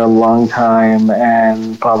it for a long time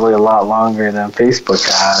and probably a lot longer than Facebook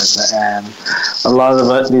has. And a lot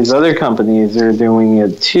of these other companies are doing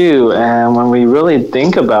it too. And when we really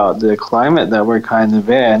think about the climate that we're kind of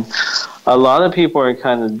in, a lot of people are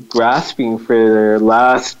kind of grasping for their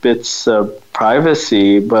last bits of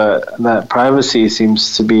privacy, but that privacy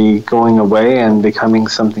seems to be going away and becoming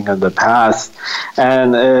something of the past.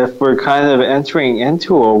 And if we're kind of entering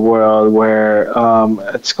into a world where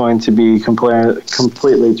it's going to be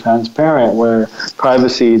completely transparent, where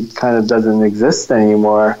privacy kind of doesn't exist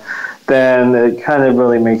anymore, then it kind of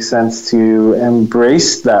really makes sense to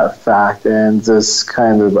embrace that fact and just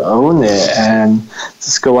kind of own it and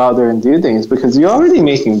just go out there and do things, because you're already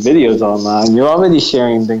making videos online, you're already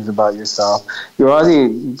sharing things about yourself, you're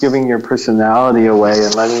already giving your personality away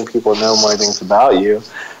and letting people know more things about you.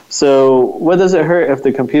 So what does it hurt if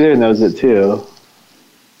the computer knows it too?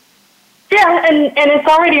 Yeah, and it's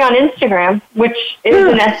already on Instagram, which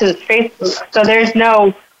is in essence Facebook, so there's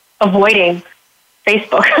no avoiding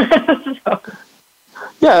Facebook. So.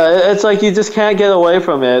 Yeah, it's like you just can't get away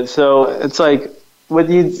from it. So it's like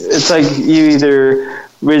you either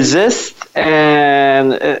resist,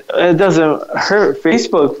 and it doesn't hurt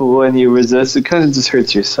Facebook when you resist. It kind of just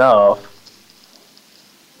hurts yourself,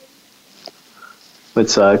 which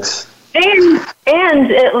sucks.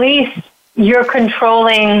 And at least you're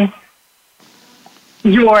controlling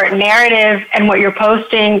your narrative and what you're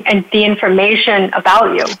posting and the information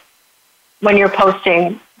about you when you're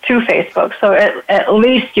posting to Facebook. So at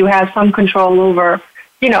least you have some control over,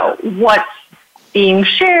 what's being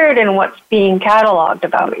shared and what's being cataloged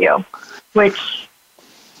about you, which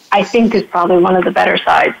I think is probably one of the better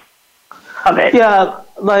sides of it. Yeah,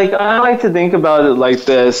 I like to think about it like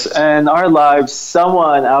this. In our lives,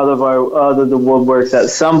 someone out of the woodworks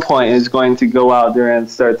at some point is going to go out there and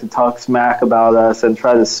start to talk smack about us and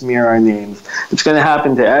try to smear our names. It's going to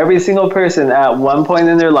happen to every single person at one point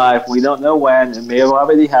in their life. We don't know when. It may have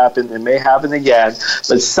already happened. It may happen again.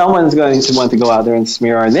 But someone's going to want to go out there and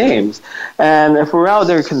smear our names. And if we're out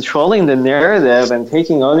there controlling the narrative and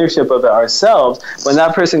taking ownership of it ourselves, when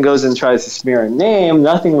that person goes and tries to smear a name,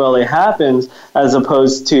 nothing really happens, as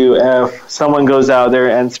opposed to if someone goes out there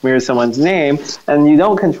and smears someone's name and you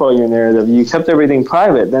don't control your narrative, you kept everything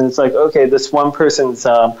private, then it's like, okay, this one person's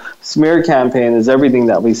smear campaign is everything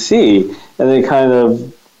that we see, and it kind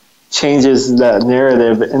of changes that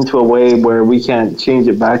narrative into a way where we can't change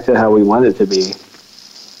it back to how we want it to be.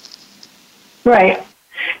 Right.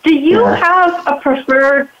 Do you have a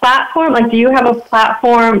preferred platform? Do you have a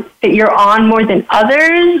platform that you're on more than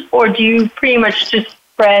others, or do you pretty much just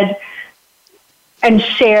spread and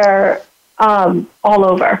share all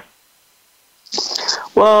over?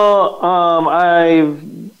 Well,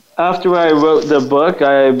 after I wrote the book,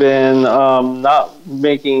 I've been not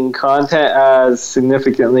making content as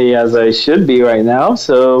significantly as I should be right now.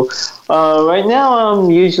 So right now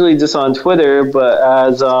I'm usually just on Twitter, but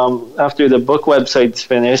as after the book website's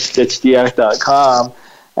finished, ditchtheact.com,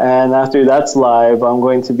 and after that's live, I'm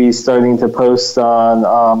going to be starting to post on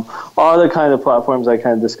all the kind of platforms I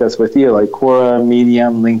kind of discussed with you, like Quora,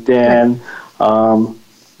 Medium, LinkedIn,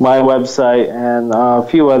 my website, and a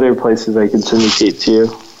few other places I can syndicate to.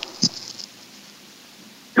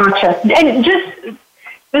 Gotcha. And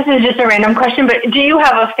this is just a random question, but do you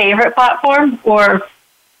have a favorite platform or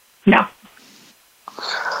no?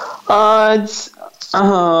 I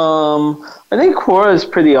think Quora is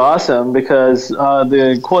pretty awesome because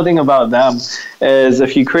the cool thing about them is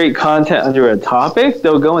if you create content under a topic,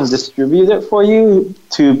 they'll go and distribute it for you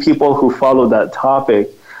to people who follow that topic,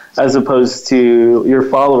 as opposed to your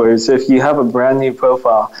followers. If you have a brand new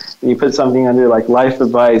profile and you put something under like life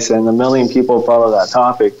advice and 1 million people follow that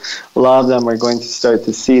topic, a lot of them are going to start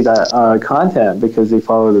to see that content because they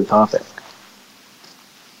follow the topic.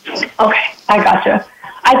 Okay, I gotcha.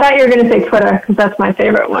 I thought you were going to say Twitter because that's my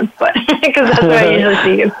favorite one, but because that's where I usually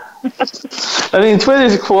see you. I mean,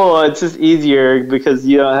 Twitter's cool. It's just easier because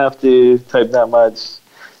you don't have to type that much.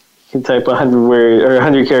 You can type 100 words or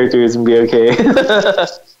 100 characters and be okay.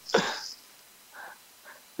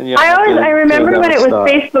 I remember when it was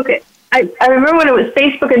Facebook. I remember when it was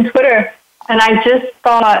Facebook and Twitter, and I just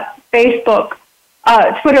thought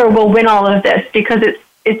Twitter will win all of this because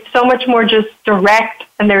it's so much more just direct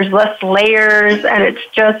and there's less layers and it's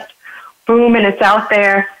just boom and it's out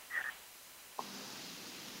there.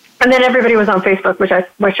 And then everybody was on Facebook, which I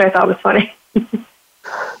thought was funny.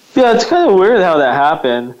 Yeah, it's kind of weird how that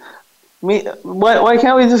happened. Why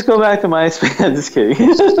can't we just go back to MySpace? I'm just kidding.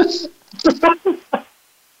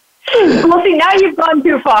 Well, see, now you've gone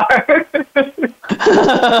too far.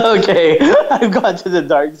 Okay, I've gone to the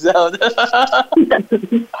dark zone.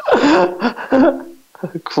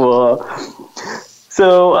 Cool.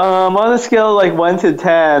 So on a scale of like 1 to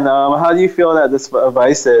 10, how do you feel that this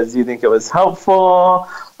advice is? Do you think it was helpful?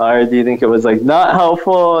 Or do you think it was like not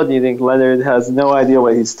helpful? Do you think Leonard has no idea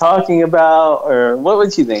what he's talking about? Or what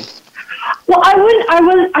would you think? Well, I wouldn't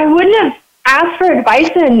have asked for advice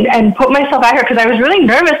and put myself out here because I was really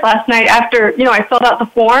nervous last night after, I filled out the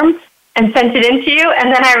form and sent it in to you.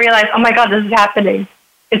 And then I realized, oh my God, this is happening.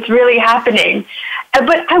 It's really happening.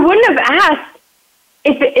 But I wouldn't have asked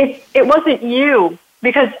if it wasn't you,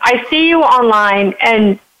 because I see you online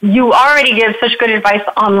and you already give such good advice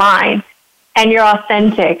online and you're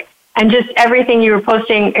authentic, and just everything you were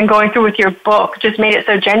posting and going through with your book just made it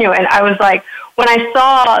so genuine. I was like, when I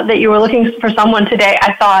saw that you were looking for someone today,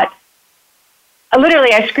 I thought,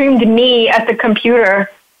 literally, I screamed me at the computer,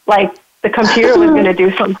 like the computer was going to do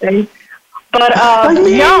something. But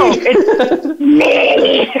no, it's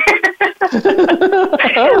me.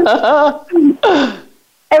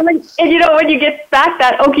 And when you get back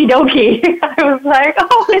that okie dokie, I was like,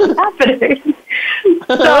 oh, it's happening.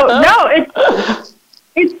 So no,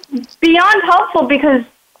 it's beyond helpful because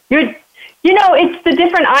it's the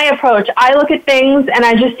different eye approach. I look at things and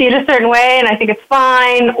I just see it a certain way and I think it's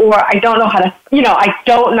fine, or I don't know how to, I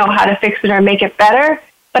don't know how to fix it or make it better.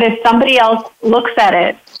 But if somebody else looks at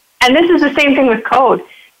it, and this is the same thing with code.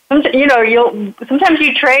 Sometimes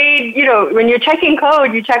you trade, when you're checking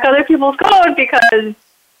code, you check other people's code because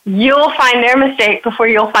you'll find their mistake before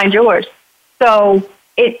you'll find yours. So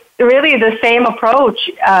it's really the same approach.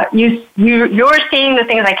 You're seeing the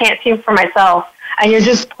things I can't see for myself, and you're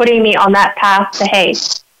just putting me on that path to, hey,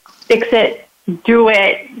 fix it, do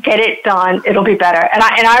it, get it done. It'll be better. And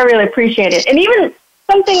I really appreciate it. And even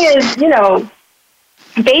something as,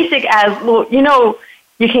 basic as, well, you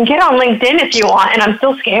can get on LinkedIn if you want, and I'm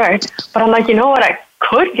still scared. But I'm like, you know what? I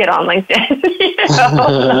could get on LinkedIn.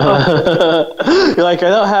 You're like, I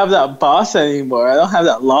don't have that boss anymore. I don't have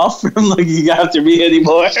that law firm looking after me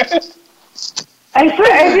anymore. I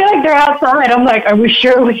swear, I feel like they're outside. I'm like, are we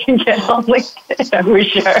sure we can get on LinkedIn? Are we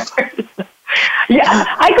sure? Yeah,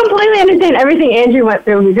 I completely understand everything Andrew went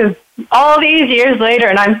through, because all these years later,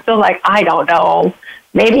 and I'm still like, I don't know.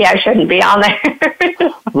 Maybe I shouldn't be on there.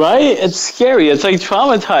 Right? It's scary. It's like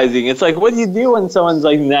traumatizing. It's like, what do you do when someone's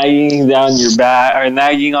like nagging down your back, or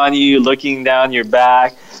nagging on you, looking down your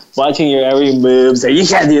back, watching your every move, say, you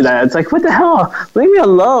can't do that. It's like, what the hell? Leave me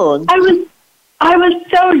alone. I was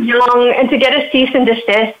so young, and to get a cease and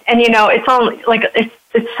desist, and it's all like it's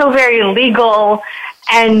so very legal,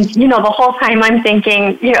 and the whole time I'm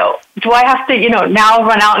thinking, do I have to now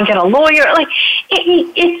run out and get a lawyer? Like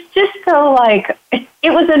it's just so like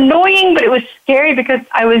it was annoying, but it was scary because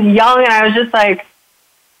I was young and I was just like,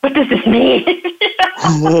 what does this mean?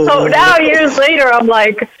 So now years later, I'm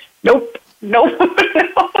like, nope,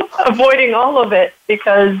 avoiding all of it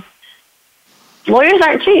because lawyers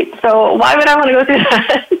aren't cheap, so why would I want to go through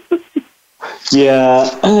that? Yeah,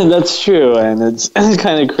 that's true, and it's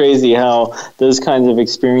kind of crazy how those kinds of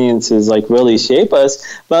experiences like really shape us.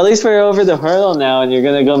 But at least we're over the hurdle now, and you're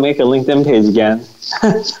going to go make a LinkedIn page again.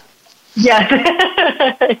 Yes.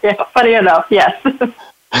 Yeah, funny enough, yes.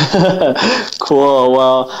 Cool.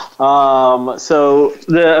 Well, so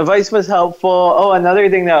the advice was helpful. Oh, another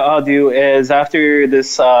thing that I'll do is after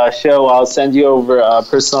this show, I'll send you over a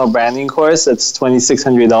personal branding course. It's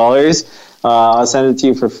 $2,600. I'll send it to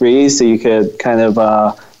you for free, so you could kind of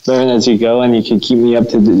learn as you go, and you can keep me up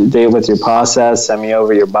to date with your process. Send me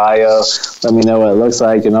over your bio. Let me know what it looks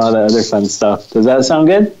like and all that other fun stuff. Does that sound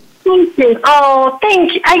good? Thank you. Oh,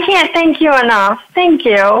 thank you. I can't thank you enough. Thank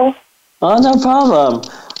you. Oh, no problem.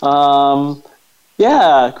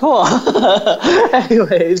 Yeah, cool.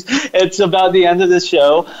 Anyways, it's about the end of the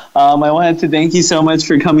show. I wanted to thank you so much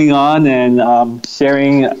for coming on and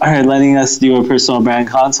sharing or letting us do a personal brand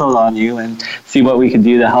consult on you and see what we could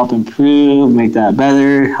do to help improve, make that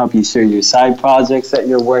better, help you share your side projects that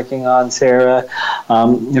you're working on, Sarah.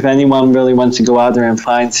 If anyone really wants to go out there and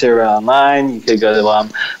find Sarah online, you could go to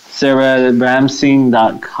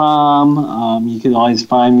sarahramsing.com. You can always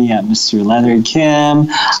find me at Mr. Leonard Kim.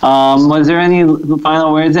 Was there any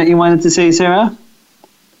final words that you wanted to say, Sarah?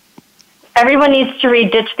 Everyone needs to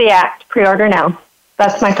read Ditch the Act. Pre-order now.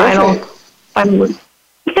 That's my final word.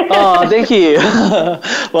 Oh, thank you.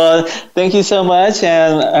 Well, thank you so much.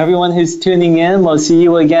 And everyone who's tuning in, we'll see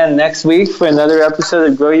you again next week for another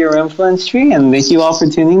episode of Grow Your Influence Tree. And thank you all for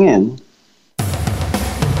tuning in.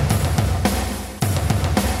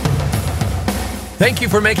 Thank you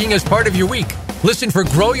for making us part of your week. Listen for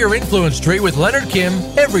Grow Your Influence Tree with Leonard Kim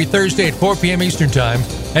every Thursday at 4 p.m. Eastern Time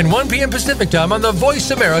and 1 p.m. Pacific Time on the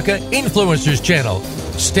Voice America Influencers channel.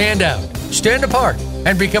 Stand out, stand apart,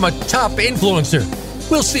 and become a top influencer.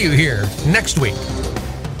 We'll see you here next week.